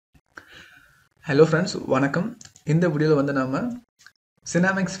Hello friends, வணக்கம். இந்த வீடியோல வந்து நாம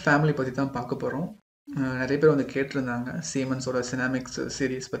SINAMICS ஃபேமிலி பத்தி தான் பார்க்க போறோம். நிறைய பேர் வந்து கேட்டிருந்தாங்க Siemensோட SINAMICS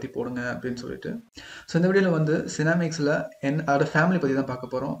சீரிஸ் பத்தி போடுங்க அப்படின்னு சொல்லிட்டு. ஸோ இந்த வீடியோல வந்து SINAMICஸ்ல அதோட ஃபேமிலி பத்தி தான்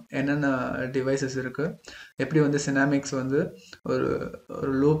பார்க்க போறோம். என்னென்ன டிவைசஸ் இருக்கு, எப்படி வந்து SINAMICS வந்து ஒரு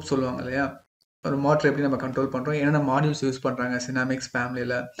ஒரு லூப் சொல்லுவாங்க இல்லையா, ஒரு மோட்டர் எப்படி நம்ம கண்ட்ரோல் பண்றோம், என்னென்ன மாடியூல்ஸ் யூஸ் பண்றாங்க SINAMICS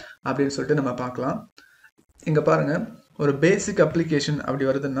ஃபேமிலியில அப்படின்னு சொல்லிட்டு நம்ம பார்க்கலாம். இங்க பாருங்க, ஒரு பேசிக் அப்ளிகேஷன்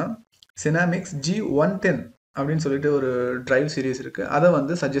அப்படி வருதுன்னா SINAMICS S120 அப்படின்னு சொல்லிட்டு ஒரு டிரைவ் சீரிஸ் இருக்கு. அதை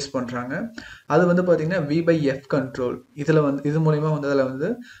வந்து சஜஸ்ட் பண்றாங்க. அது வந்து பாத்தீங்கன்னா V/F கண்ட்ரோல். இதுல வந்து இது மூலமா வந்து அதில் வந்து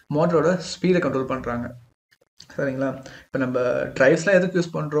மோட்டரோட ஸ்பீடை கண்ட்ரோல் பண்றாங்க. சரிங்களா? இப்போ நம்ம டிரைவ்ஸ்லாம் எதுக்கு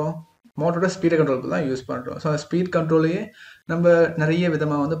யூஸ் பண்றோம்? மோட்டரோட ஸ்பீடை கண்ட்ரோலுக்கு தான் யூஸ் பண்றோம். ஸோ அந்த ஸ்பீட் கண்ட்ரோலையே நம்ம நிறைய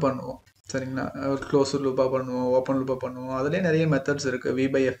விதமாக வந்து பண்ணுவோம். சரிங்களா? க்ளோஸ்டு லூப்பாக பண்ணுவோம், ஓப்பன் லூப்பாக பண்ணுவோம். அதுலேயே நிறைய மெத்தட்ஸ் இருக்குது.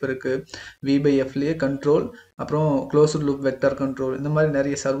 V/F இருக்குது. V/Fலேயே கண்ட்ரோல், அப்புறம் க்ளோஸ்டு லூப் வெக்டர் கண்ட்ரோல், இந்த மாதிரி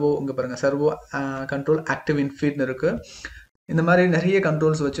நிறைய சர்வோ, இங்கே பாருங்கள், சர்வோ கண்ட்ரோல் ஆக்டிவ் இன்ஃபீட்னு இருக்குது. இந்த மாதிரி நிறைய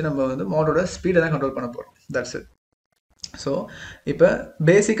கண்ட்ரோல்ஸ் வச்சு நம்ம வந்து மோட்டரோட ஸ்பீடை தான் கண்ட்ரோல் பண்ண போகிறோம். That's it. ஸோ இப்போ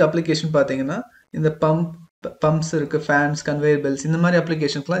பேசிக் அப்ளிகேஷன் பார்த்தீங்கன்னா இந்த பம்ப்ஸ் இருக்குது, ஃபேன்ஸ், கன்வேயர் பெல்ட்ஸ், இந்த மாதிரி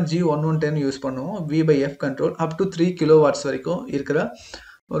அப்ளிகேஷன்ஸ்லாம் G110 யூஸ் பண்ணுவோம். V/F control up to 3 kW வரைக்கும் இருக்கிற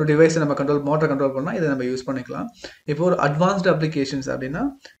ஒரு டிவைஸை நம்ம மோட்டர் கண்ட்ரோல் பண்ணால் இதை நம்ம யூஸ் பண்ணிக்கலாம். இப்போ ஒரு அட்வான்ஸ்டு அப்ளிகேஷன்ஸ் அப்படின்னா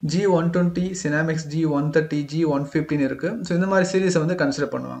G120, SINAMICS G130, G115 இருக்குது. ஸோ இந்த மாதிரி சீரீஸை வந்து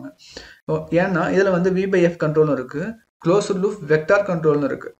கன்சிடர் பண்ணுவாங்க. ஏன்னா இதில் வந்து V/F கண்ட்ரோலும் இருக்குது, க்ளோஸ்டு லூப் வெக்டார்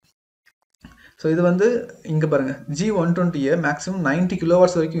கண்ட்ரோல்னு இருக்குது. ஸோ இது வந்து இங்கே பாருங்கள், G120 மேக்ஸிமம் 90 kW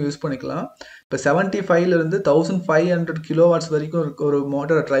வரைக்கும் யூஸ் பண்ணிக்கலாம். இப்போ 75லேருந்து 1500 kW வரைக்கும் ஒரு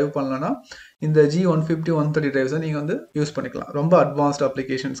மோட்டரை ட்ரைவ் பண்ணலன்னா இந்த G150, 130 டிரைவ்ஸை நீங்கள் வந்து யூஸ் பண்ணிக்கலாம், ரொம்ப advanced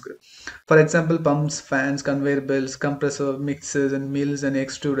அப்ளிகேஷன்ஸ்க்கு. For example bumps, fans, conveyor belts, compressor, mixtures and mills and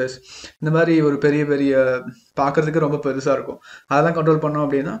எக்ஸ்ட்ரூடர்ஸ், இந்த மாதிரி ஒரு பெரிய பெரிய பார்க்குறதுக்கு ரொம்ப பெருசாக இருக்கும். அதெல்லாம் கண்ட்ரோல் பண்ணோம்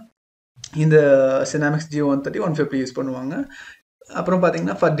அப்படின்னா இந்த SINAMICS G130, 150 யூஸ் பண்ணுவாங்க. அப்புறம்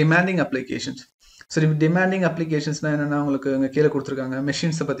பார்த்தீங்கன்னா for demanding applications. So demanding அப்ளிகேஷன்ஸ்னால் என்னென்னா, உங்களுக்கு இங்கே கீழே கொடுத்துருக்காங்க,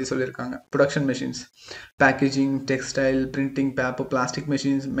 மெஷின்ஸை பற்றி சொல்லியிருக்காங்க. Production machines, packaging, textile, printing, paper, plastic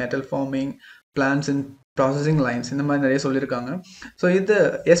machines, metal farming, plants and processing lines, இந்த மாதிரி நிறைய சொல்லியிருக்காங்க. ஸோ இது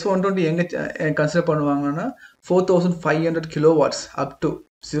S120 எங்கே கன்சிடர் பண்ணுவாங்கன்னா 4500 kW அப் டு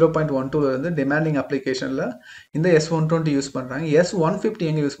 0.12 டிமாண்டிங் அப்ளிகேஷனில் இந்த S120 யூஸ் பண்ணுறாங்க. S150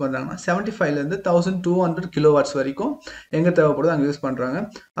 எங்கே யூஸ் பண்ணுறாங்கன்னா 75லேருந்து 1200 kW வரைக்கும் எங்கே தேவைப்படுதோ அங்கே யூஸ் பண்ணுறாங்க.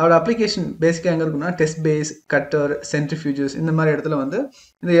 அதோட அப்ளிகேஷன் பேசிக்காக எங்கே இருக்குன்னா டெஸ்ட் பேஸ், கட்டர், சென்ட்ரிஃபியூஜஸ், இந்த மாதிரி இடத்துல வந்து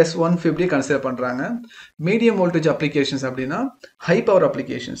இந்த S150 கன்சிடர் பண்ணுறாங்க. மீடியம் வோல்டேஜ் அப்ளிகேஷன்ஸ் அப்படின்னா ஹை பவர்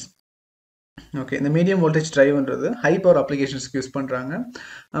அப்ளிகேஷன்ஸ். ஓகே, இந்த medium voltage டிரைவ்ன்றது high power அப்ளிகேஷன்ஸ்க்கு use பண்ணுறாங்க.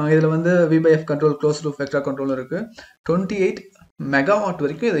 இதில் வந்து V/F control, close loop vector control இருக்குது. 28 மெகாவாட்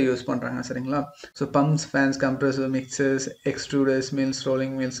வரைக்கும் இதை யூஸ் பண்ணுறாங்க. சரிங்களா? So bumps, fans, compressor, mixtures, எக்ஸ்ட்ரூடர்ஸ், mills,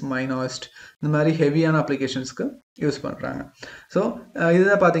 rolling mills, மைனாஸ்ட், இந்த மாதிரி ஹெவியான அப்ளிகேஷன்ஸ்க்கு யூஸ் பண்ணுறாங்க. ஸோ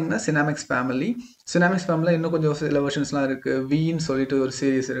இதுதான் பார்த்தீங்கன்னா SINAMICS ஃபேமிலி. SINAMICS ஃபேமிலியில் இன்னும் கொஞ்சம் சில வெர்ஷன்ஸ்லாம் இருக்குது. வின்னு சொல்லிட்டு ஒரு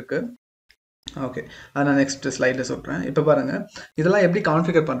சீரீஸ் இருக்குது. ஓகே, அதை நான் நெக்ஸ்ட் ஸ்லைடில் சொல்கிறேன். இப்போ பாருங்கள், இதெல்லாம் எப்படி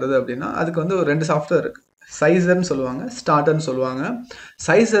கான்ஃபிகர் பண்ணுறது அப்படின்னா அதுக்கு வந்து ஒரு 2 சாஃப்ட்வேர் இருக்குது. சைசர்னு சொல்லுவாங்க, ஸ்டார்டர்னு சொல்லுவாங்க.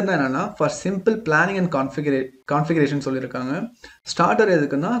 சைசர்னா என்னென்னா for simple planning and configuration சொல்லியிருக்காங்க. ஸ்டார்டர்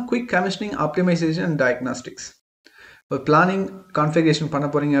எதுக்குன்னா quick commissioning, optimisation and diagnostics. இப்போ பிளானிங் கான்ஃபிகரேஷன் பண்ண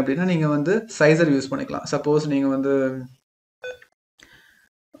போகிறீங்க அப்படின்னா நீங்கள் வந்து சைசர் யூஸ் பண்ணிக்கலாம். சப்போஸ் நீங்கள் வந்து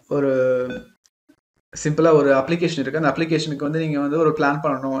ஒரு சிம்பிளாக ஒரு அப்ளிகேஷன் இருக்குது, அந்த அப்ளிகேஷனுக்கு வந்து நீங்கள் வந்து ஒரு பிளான்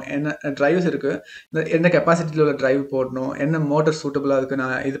பண்ணணும், என்ன டிரைவ்ஸ் இருக்குது, என்ன கெப்பாசிட்டியில் உள்ள டிரைவ் போடணும், என்ன மோட்டர் சூட்டபுளாக அதுக்கு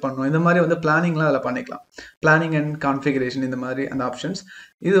நான் இது பண்ணணும், இந்த மாதிரி வந்து பிளானிங்லாம் அதில் பண்ணிக்கலாம். பிளானிங் அண்ட் கான்ஃபிகரேஷன், இந்த மாதிரி அந்த ஆப்ஷன்ஸ்.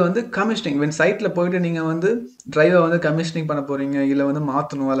 இது வந்து கமிஷனிங், வென் சைட்டில் போயிட்டு நீங்கள் வந்து டிரைவை வந்து கமிஷனிங் பண்ண போகிறீங்க, இல்லை வந்து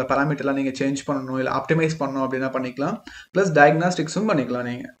மாற்றணும், அதில் பராமீட்டர்லாம் நீங்கள் சேஞ்ச் பண்ணணும், இல்லை ஆப்டிமைஸ் பண்ணணும் அப்படின்னா பண்ணிக்கலாம். ப்ளஸ் டயக்னாஸ்டிக்ஸும் பண்ணிக்கலாம்.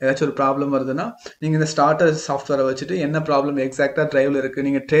 நீங்கள் ஏதாச்சும் ஒரு ப்ராப்ளம் வருதுன்னா நீங்கள் இந்த ஸ்டார்டர் சாஃப்ட்வேரை வச்சுட்டு என்ன ப்ராப்ளம் எக்ஸாக்டாக டிரைவில் இருக்குது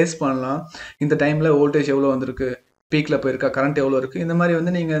நீங்கள் ட்ரேஸ் பண்ணலாம். இந்த டைமில் வோல்டேஜ் எவ்வளோ வந்திருக்கு, பீக்கில் போயிருக்கா, கரண்ட் எவ்வளோ இருக்குது, இந்த மாதிரி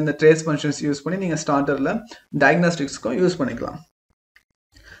வந்து நீங்கள் இந்த ட்ரேஸ் ஃபங்க்ஷன்ஸ் யூஸ் பண்ணி நீங்கள் ஸ்டார்டரில் டயக்னாஸ்டிக்ஸ்க்கும் யூஸ் பண்ணிக்கலாம்.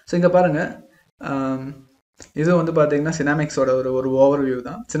 ஸோ இங்கே பாருங்கள், இது வந்து பார்த்தீங்கன்னா SINAMICஸோட ஒரு ஓவர் வியூ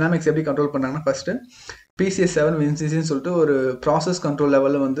தான். SINAMICS எப்படி கண்ட்ரோல் பண்ணாங்கன்னா ஃபஸ்ட்டு PCS7 WinCCன்னு சொல்லிட்டு ஒரு ப்ராசஸ் கண்ட்ரோல்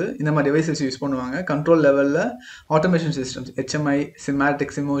லெவலில் வந்து இந்த மாதிரி டிவைசஸ் யூஸ் பண்ணுவாங்க. கண்ட்ரோல் லெவலில் ஆட்டோமேஷன் சிஸ்டம்ஸ், HMI,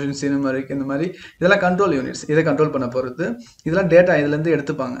 சிமேட்டிக், சிமோஷன், சினிமரிக், இந்த மாதிரி இதெல்லாம் கண்ட்ரோல் யூனிட்ஸ். இதை கண்ட்ரோல் பண்ண போகிறது. இதெல்லாம் டேட்டா இதுலேருந்து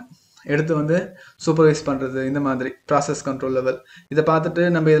எடுத்து வந்து சூப்பர்வைஸ் பண்ணுறது, இந்த மாதிரி ப்ராசஸ் கண்ட்ரோல் லெவல். இதை பார்த்துட்டு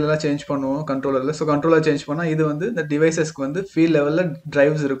நம்ம இதெல்லாம் சேஞ்ச் பண்ணுவோம் கண்ட்ரோலரில். ஸோ கண்ட்ரோலர் சேஞ்ச் பண்ணால் இது வந்து இந்த டிவைசஸ்க்கு வந்து ஃபீல்ட் லெவலில்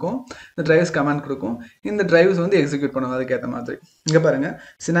டிரைவ்ஸ் இருக்கும். இந்த டிரைவ்ஸ் கமாண்ட் கொடுக்கும், இந்த டிரைவ்ஸ் வந்து எக்ஸிக்யூட் பண்ணுவோம் அதுக்கேற்ற மாதிரி. இங்கே பாருங்கள்,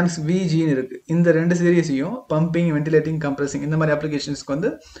 SINAMICS VGன்னு இருக்குது. இந்த 2 சீரீஸையும் பம்பிங், வென்டிலேட்டிங், கம்ப்ரெசிங், இந்த மாதிரி அப்ளிகேஷன்ஸ்க்கு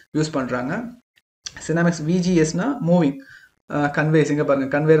வந்து யூஸ் பண்ணுறாங்க. SINAMICS VGSனா மூவிங், கன்வேஸ் இங்கே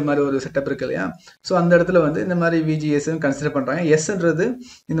பாருங்கள் கன்வேர் மாதிரி ஒரு செட்டப் இருக்கு இல்லையா. ஸோ அந்த இடத்துல வந்து இந்த மாதிரி VGS கன்சிடர் பண்ணுறாங்க. எஸ்ன்றது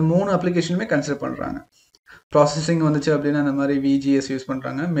இந்த 3 அப்ளிகேஷனுமே கன்சிடர் பண்ணுறாங்க. ப்ராசஸிங் வந்துச்சு அப்படின்னா இந்த மாதிரி VGS யூஸ்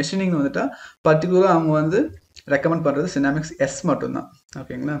பண்ணுறாங்க. மெஷினிங் வந்துட்டா பர்டிகுலராக அவங்க வந்து ரெக்கமெண்ட் பண்ணுறது சினாமிக்ஸ் S மட்டும்தான்.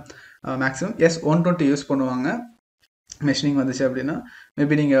 ஓகேங்களா. மேக்ஸிமம் S120 யூஸ் பண்ணுவாங்க. மெஷினிங் வந்துச்சு அப்படின்னா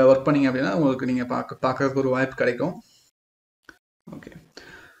மேபி நீங்கள் ஒர்க் பண்ணீங்க அப்படின்னா உங்களுக்கு நீங்கள் பார்க்கறதுக்கு ஒரு வாய்ப்பு கிடைக்கும். ஓகே,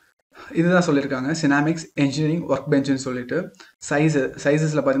 இதுதான் சொல்லியிருக்காங்க சினாமிக்ஸ் என்ஜினியரிங் ஒர்க் பெஞ்சுன்னு சொல்லிட்டு.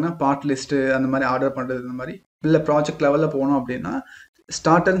 சைஸஸில் பார்த்தீங்கன்னா பார்ட் லிஸ்ட்டு அந்த மாதிரி ஆர்டர் பண்ணுறது இந்த மாதிரி. இல்லை ப்ராஜெக்ட் லெவலில் போனோம் அப்படின்னா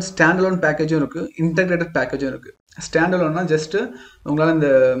ஸ்டாண்டலோன் பேக்கேஜும் இருக்குது, இன்டெகிரேட்டட் பேக்கேஜும் இருக்குது. ஸ்டாண்டலோன்னா ஜஸ்ட்டு உங்களால் இந்த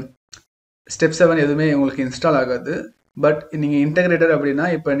ஸ்டெப் 7 எதுவுமே உங்களுக்கு இன்ஸ்டால் ஆகாது. பட் நீங்கள் இன்டெகிரேட்டட் அப்படின்னா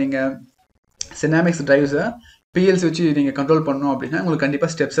இப்போ நீங்கள் சினாமிக்ஸ் டிரைவ்ஸை PLC வச்சு நீங்கள் கண்ட்ரோல் பண்ணணும் அப்படின்னா உங்களுக்கு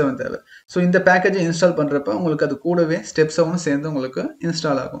கண்டிப்பாக ஸ்டெப் 7 தேவை. ஸோ இந்த பேக்கேஜை இன்ஸ்டால் பண்ணுறப்ப உங்களுக்கு அது கூடவே ஸ்டெப் 7 சேர்ந்து உங்களுக்கு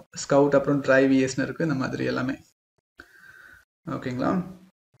இன்ஸ்டால் ஆகும். ஸ்கவுட் அப்புறம் டிரைவ் ESன்னு இருக்குது, இந்த மாதிரி எல்லாமே. ஓகேங்களா.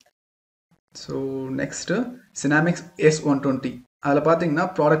 So next சினாமிக்ஸ் S120. அதில் பார்த்தீங்கன்னா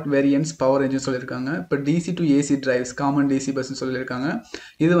ப்ராடக்ட் வேரியன்ஸ் பவர் ரேஞ்சுன்னு சொல்லியிருக்காங்க. இப்போ DC to AC drives common DC பஸ்ன்னு சொல்லியிருக்காங்க.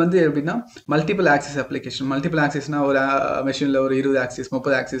 இது வந்து எப்படின்னா மல்டிபிள் ஆக்சிஸ் அப்ளிகேஷன். மல்டிபிள் ஆக்சிஸ்னால் ஒரு மெஷினில் ஒரு 20 ஆக்சிஸ்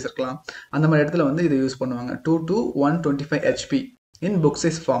 30 ஆக்சிஸ் இருக்கலாம். அந்த மாதிரி இடத்துல வந்து இதை யூஸ் பண்ணுவாங்க. 2 to 125 HP in book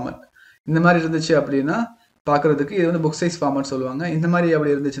size format. இந்த மாதிரி இருந்துச்சு அப்படின்னா பார்க்குறதுக்கு இது வந்து புக் சைஸ் ஃபார்மட் சொல்லுவாங்க. இந்த மாதிரி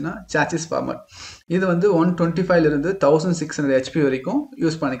அப்படி இருந்துச்சுன்னா சாசிஸ் ஃபார்மட். இது வந்து 125லேருந்து 1600 HP வரைக்கும்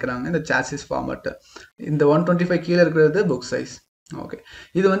யூஸ் பண்ணிக்கிறாங்க இந்த சாசிஸ் ஃபார்மட். இந்த 125 கீழே இருக்கிறது புக் சைஸ். ஓகே,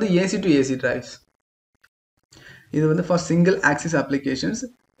 இது வந்து AC to AC டிரைவ்ஸ். இது வந்து for single axis applications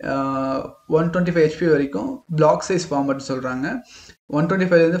 125 HP வரைக்கும் பிளாக் சைஸ் ஃபார்மட்னு சொல்கிறாங்க.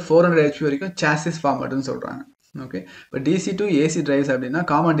 125லேருந்து 400 HP வரைக்கும் சாசிஸ் ஃபார்மட்னு சொல்கிறாங்க. ஓகே, இப்போ DC to AC டிரைவ்ஸ் அப்படின்னா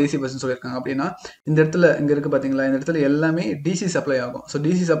காமன் DC பஸ்ன்னு சொல்லியிருக்காங்க. அப்படின்னா இந்த இடத்துல இங்கே இருக்குது பார்த்தீங்களா, இந்த இடத்துல எல்லாமே DC சப்ளை ஆகும். ஸோ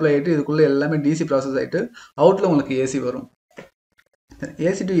DC சப்ளை ஆகிட்டு இதுக்குள்ளே எல்லாமே DC ப்ராசஸ் ஆகிட்டு அவுட்டில் உங்களுக்கு AC வரும்.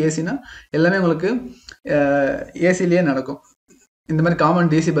 AC to ACனா எல்லாமே உங்களுக்கு ஏசிலேயே நடக்கும். இந்த மாதிரி காமன்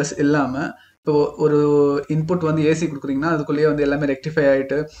DC பஸ் இல்லாமல் இப்போ ஒரு இன்புட் வந்து AC கொடுக்குறீங்கன்னா அதுக்குள்ளேயே வந்து எல்லாமே ரெக்டிஃபை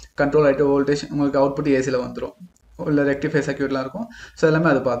ஆகிட்டு கண்ட்ரோல் ஆகிட்டு வோல்டேஜ் உங்களுக்கு அவுட்புட் ஏசியில் வந்துடும். இல்லை ரெக்டிஃபை சர்க்யூட்லாம் இருக்கும். ஸோ எல்லாமே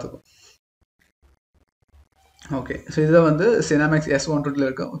அது பார்த்துக்கும். ஓகே, ஸோ இதுதான் வந்து சினாமிக்ஸ் S120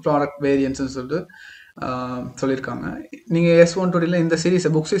 இருக்கும் ப்ராடக்ட் வேரியன்ஸ்னு சொல்லிட்டு சொல்லியிருக்காங்க. நீங்கள் S120 இந்த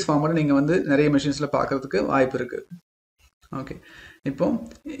சீரீஸை புக் சைஸ் ஃபார்மோட நீங்கள் வந்து நிறைய மிஷின்ஸில் பார்க்குறதுக்கு வாய்ப்பு இருக்குது. ஓகே, இப்போ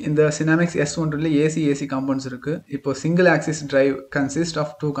இந்த சினாமிக்ஸ் S120 AC காம்பவுண்ட்ஸ் இருக்குது. இப்போ single axis drive consist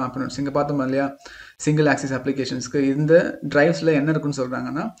of 2 components. இங்கே பார்த்தோம் இல்லையா, சிங்கிள் ஆக்சிஸ் அப்ளிகேஷன்ஸ்க்கு இந்த டிரைவ்ஸில் என்ன இருக்குன்னு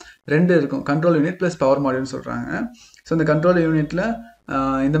சொல்கிறாங்கன்னா 2 இருக்கும். கண்ட்ரோல் யூனிட் ப்ளஸ் பவர் மாடியூல்னு சொல்கிறாங்க. ஸோ இந்த கண்ட்ரோல் யூனிட்டில்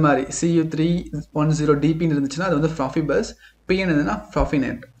இந்த மாதிரி CU310DPன்னு இருந்துச்சுன்னா அது வந்து ஃப்ளாஃபி பஸ். PN இருந்ததுன்னா ஃப்ளாஃபி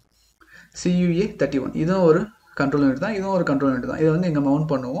நெட். CUA31 இதுவும் ஒரு கண்ட்ரோல் யூனிட் தான், இதுவும் ஒரு கண்ட்ரோல் யூனிட் தான். இதை வந்து இங்கே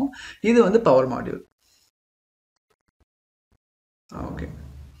மவுண்ட் பண்ணுவோம். இது வந்து பவர் மாடியூல். ஓகே,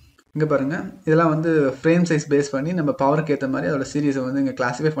 இங்கே பாருங்கள், இதெல்லாம் வந்து ஃப்ரேம் சைஸ் பேஸ் பண்ணி நம்ம பவருக்கு ஏற்ற மாதிரி அதோட சீரீஸை வந்து இங்கே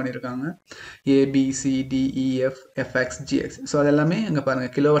கிளாஸிஃபை பண்ணியிருக்காங்க. ABCDEF FX GX. ஸோ அது எல்லாமே இங்கே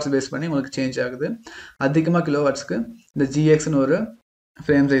பாருங்கள் கிலோவாட்ஸ் பேஸ் பண்ணி உங்களுக்கு சேஞ்ச் ஆகுது. அதிகமாக கிலோவாட்ஸ்க்கு இந்த GXன்னு ஒரு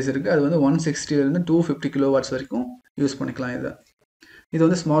ஃப்ரேம் சைஸ் இருக்குது. அது வந்து 160லேருந்து 250 கிலோவாட்ஸ் வரைக்கும் யூஸ் பண்ணிக்கலாம். இது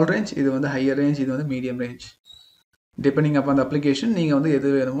வந்து ஸ்மால் ரேஞ்ச், இது வந்து ஹையர் ரேஞ்ச், இது வந்து மீடியம் ரேஞ்ச். டிபெண்டிங் அப்போ அந்த அப்ளிகேஷன் நீங்கள் வந்து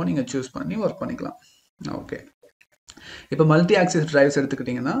எது வேணுமோ நீங்கள் சூஸ் பண்ணி ஒர்க் பண்ணிக்கலாம். ஓகே, இப்போ மல்டி ஆக்சிஸ் டிரைவ்ஸ்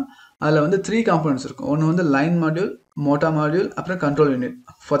எடுத்துக்கிட்டிங்கன்னா அதில் வந்து 3 காம்பனன்ட்ஸ் இருக்கும். ஒன்று வந்து லைன் மாடியூல், மோட்டார் மாடியூல், அப்புறம் control unit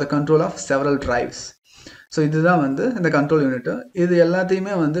for the control of several drives. So இதுதான் வந்து இந்த கண்ட்ரோல் யூனிட்டு. இது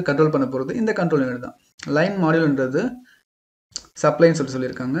எல்லாத்தையுமே வந்து கண்ட்ரோல் பண்ண போகிறது இந்த கண்ட்ரோல் யூனிட் தான். லைன் மாடியூல்ன்றது சப்ளைன்னு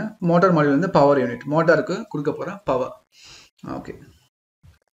சொல்லியிருக்காங்க. மோட்டார் மாடியூல் வந்து பவர் யூனிட், மோட்டாருக்கு கொடுக்க போகிற பவர். ஓகே,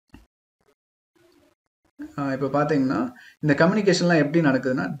 இப்போ பார்த்தீங்கன்னா இந்த கம்யூனிகேஷன்லாம் எப்படி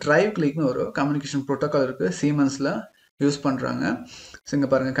நடக்குதுன்னா டிரைவ் கிளிக்னு ஒரு கம்யூனிகேஷன் ப்ரோட்டோக்கால் இருக்குது, சீமன்ஸில் யூஸ் பண்ணுறாங்க. ஸோ இங்கே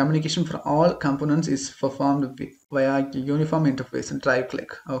பாருங்கள், communication for all components is performed via uniform interface drive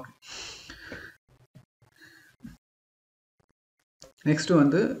click. Okay, next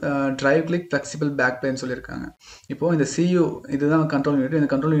வந்து டிரைவ் கிளிக் ஃப்ளெக்சிபிள் பேக் பிளேன்னு சொல்லியிருக்காங்க. இப்போது இந்த CU இதுதான் கண்ட்ரோல் யூனிட். இந்த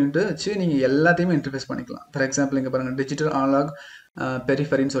கண்ட்ரோல் யூனிட் வச்சு நீங்கள் எல்லாத்தையுமே இன்டர்ஃபேஸ் பண்ணிக்கலாம். ஃபார் எக்ஸாம்பிள் இங்கே பாருங்கள், டிஜிட்டல் அனலாக்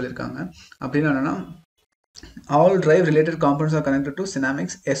பெரிஃபரின்னு சொல்லியிருக்காங்க. அப்படின்னா என்னென்னா all drive related components are connected to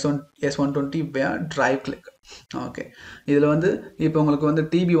SINAMICS S120 via drive click. Okay, இதில் வந்து இப்போ உங்களுக்கு வந்து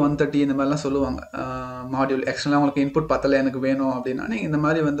TB130 இந்த மாதிரிலாம் சொல்லுவாங்க மாடியூல். எக்ஸ்ட்ரா உங்களுக்கு இன்புட் பத்தலை எனக்கு வேணும் அப்படின்னா நீங்கள் இந்த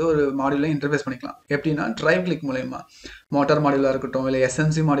மாதிரி வந்து ஒரு மாடியூலை இன்டர்ஃபேஸ் பண்ணிக்கலாம். எப்படின்னா டிரைவ் கிளிக் மூலயமா மோட்டார் மாடியூலாக இருக்கட்டும், இல்லை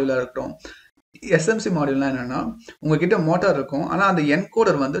SMC மாடியூலாக இருக்கட்டும். SMC மாடியூல்னால் என்னென்னா உங்ககிட்ட மோட்டார் இருக்கும், ஆனால் அந்த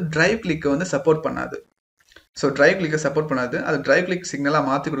என்கோடர் வந்து டிரைவ் கிளிக்கை வந்து சப்போர்ட் பண்ணாது. ஸோ டிரைவ் கிளிக்கை சப்போர்ட் பண்ணாது. அது டிரைவ் கிளிக் சிக்னலாக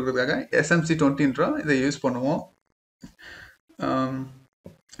மாற்றி கொடுக்குறதுக்காக SMC20 இதை யூஸ் பண்ணுவோம்.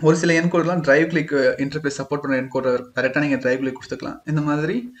 ஒரு சில என்கோடெலாம் டிரைவ் கிளிக் இன்டர்ஃபேஸ் சப்போர்ட் பண்ணுற என்கோட் கரெக்டாக நீங்கள் டிரைவ் கிளிக் கொடுத்துக்கலாம். இந்த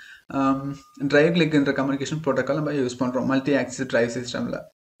மாதிரி டிரைவ் கிளிக்ன்ற கம்யூனிகேஷன் ப்ரோட்டோக்கால் நம்ம யூஸ் பண்ணுறோம் மல்டி ஆக்சிஸ் டிரைவ் சிஸ்டமில்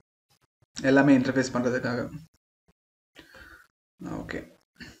எல்லாமே இன்டர்ஃபேஸ் பண்ணுறதுக்காக. ஓகே,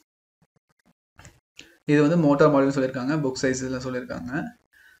 இது வந்து மோட்டார் மாடியூல் சொல்லியிருக்காங்க, புக் சைஸில் சொல்லியிருக்காங்க.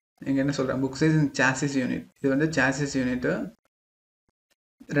 இங்கே என்ன சொல்கிறேன், புக் சைஸ் சாசிஸ் யூனிட். இது வந்து சாசிஸ் யூனிட்டு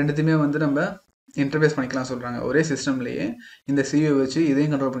ரெண்டுத்தையுமே வந்து நம்ம இன்டர்ஃபேஸ் பண்ணிக்கலாம் சொல்கிறாங்க. ஒரே சிஸ்டம்லேயே இந்த சியூ வச்சு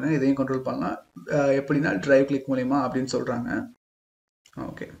இதையும் கண்ட்ரோல் பண்ணலாம், இதையும் கண்ட்ரோல் பண்ணலாம். எப்படின்னா டிரைவ் கிளிக் மூலிமா அப்படின்னு சொல்கிறாங்க.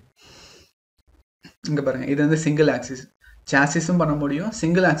 ஓகே, இங்கே பாருங்கள், இது வந்து சிங்கிள் ஆக்சிஸ். சாசிஸும் பண்ண முடியும்,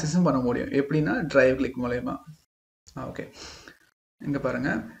 சிங்கிள் ஆக்சிஸும் பண்ண முடியும். எப்படின்னா டிரைவ் கிளிக் மூலயமா. ஓகே, இங்கே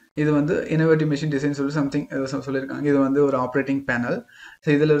பாருங்கள், இது வந்து இன்னோவேட்டிவ் மிஷின் டிசைன் சொல்லி சம்திங் சொல்லியிருக்காங்க. இது வந்து ஒரு ஆப்ரேட்டிங் பேனல். ஸோ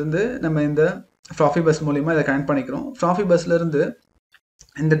இதிலிருந்து நம்ம இந்த ஃப்ளாஃபி பஸ் மூலிமா இதை கனெக்ட் பண்ணிக்கிறோம். ஃப்ளாஃபி பஸ்லேருந்து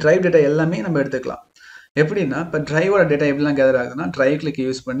இந்த டிரைவ் டேட்டா எல்லாமே நம்ம எடுத்துக்கலாம். எப்படின்னா இப்போ டிரைவோட டேட்டா எப்படிலாம் கேதர் ஆகுதுன்னா டிரைவ் கிளிக்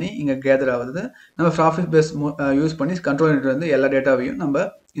யூஸ் பண்ணி இங்கே கேதர் ஆகுது. நம்ம ஃப்ளாஃபி பஸ் யூஸ் பண்ணி கண்ட்ரோல் யூனிட் வந்து எல்லா டேட்டாவையும் நம்ம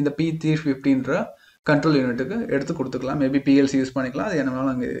இந்த P350ன்ற கண்ட்ரோல் யூனிட்டுக்கு எடுத்து கொடுத்துக்கலாம். மேபி PLC யூஸ் பண்ணிக்கலாம், அது என்ன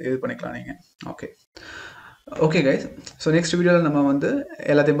வேணாலும் அங்கே இது பண்ணிக்கலாம் நீங்கள். ஓகே கைஸ், ஸோ நெக்ஸ்ட் வீடியோவில் நம்ம வந்து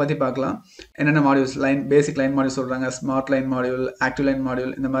எல்லாத்தையும் பற்றி பார்க்கலாம். என்னென்ன மாடியூல்ஸ், பேசிக் லைன் மாடியூல் சொல்கிறாங்க, smart line module, active line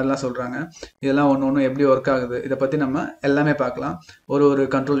module, இந்த மாதிரிலாம் சொல்கிறாங்க. இதெல்லாம் ஒன்று எப்படி ஒர்க் ஆகுது இதை பற்றி நம்ம எல்லாமே பார்க்கலாம். ஒரு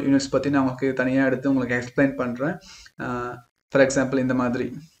கண்ட்ரோல் யூனிட்ஸ் பற்றி நான் உங்களுக்கு தனியாக எடுத்து உங்களுக்கு எக்ஸ்பிளைன் பண்ணுறேன். ஃபார் எக்ஸாம்பிள் இந்த மாதிரி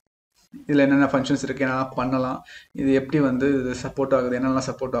இதில் என்னென்ன ஃபங்க்ஷன்ஸ் இருக்குது, என்னெல்லாம் பண்ணலாம், இது எப்படி வந்து இது சப்போர்ட் ஆகுது, என்னெல்லாம்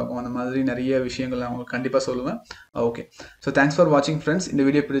சப்போர்ட் ஆகும், அந்த மாதிரி நிறைய விஷயங்கள் நான் உங்களுக்கு கண்டிப்பாக சொல்லுவேன். ஓகே, ஸோ தேங்க்ஸ் ஃபார் வாட்சிங் ஃப்ரெண்ட்ஸ். இந்த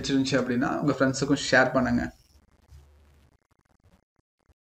வீடியோ பிடிச்சிருந்துச்சு அப்படின்னா உங்கள் ஃப்ரெண்ட்ஸுக்கும் ஷேர் பண்ணுங்கள்.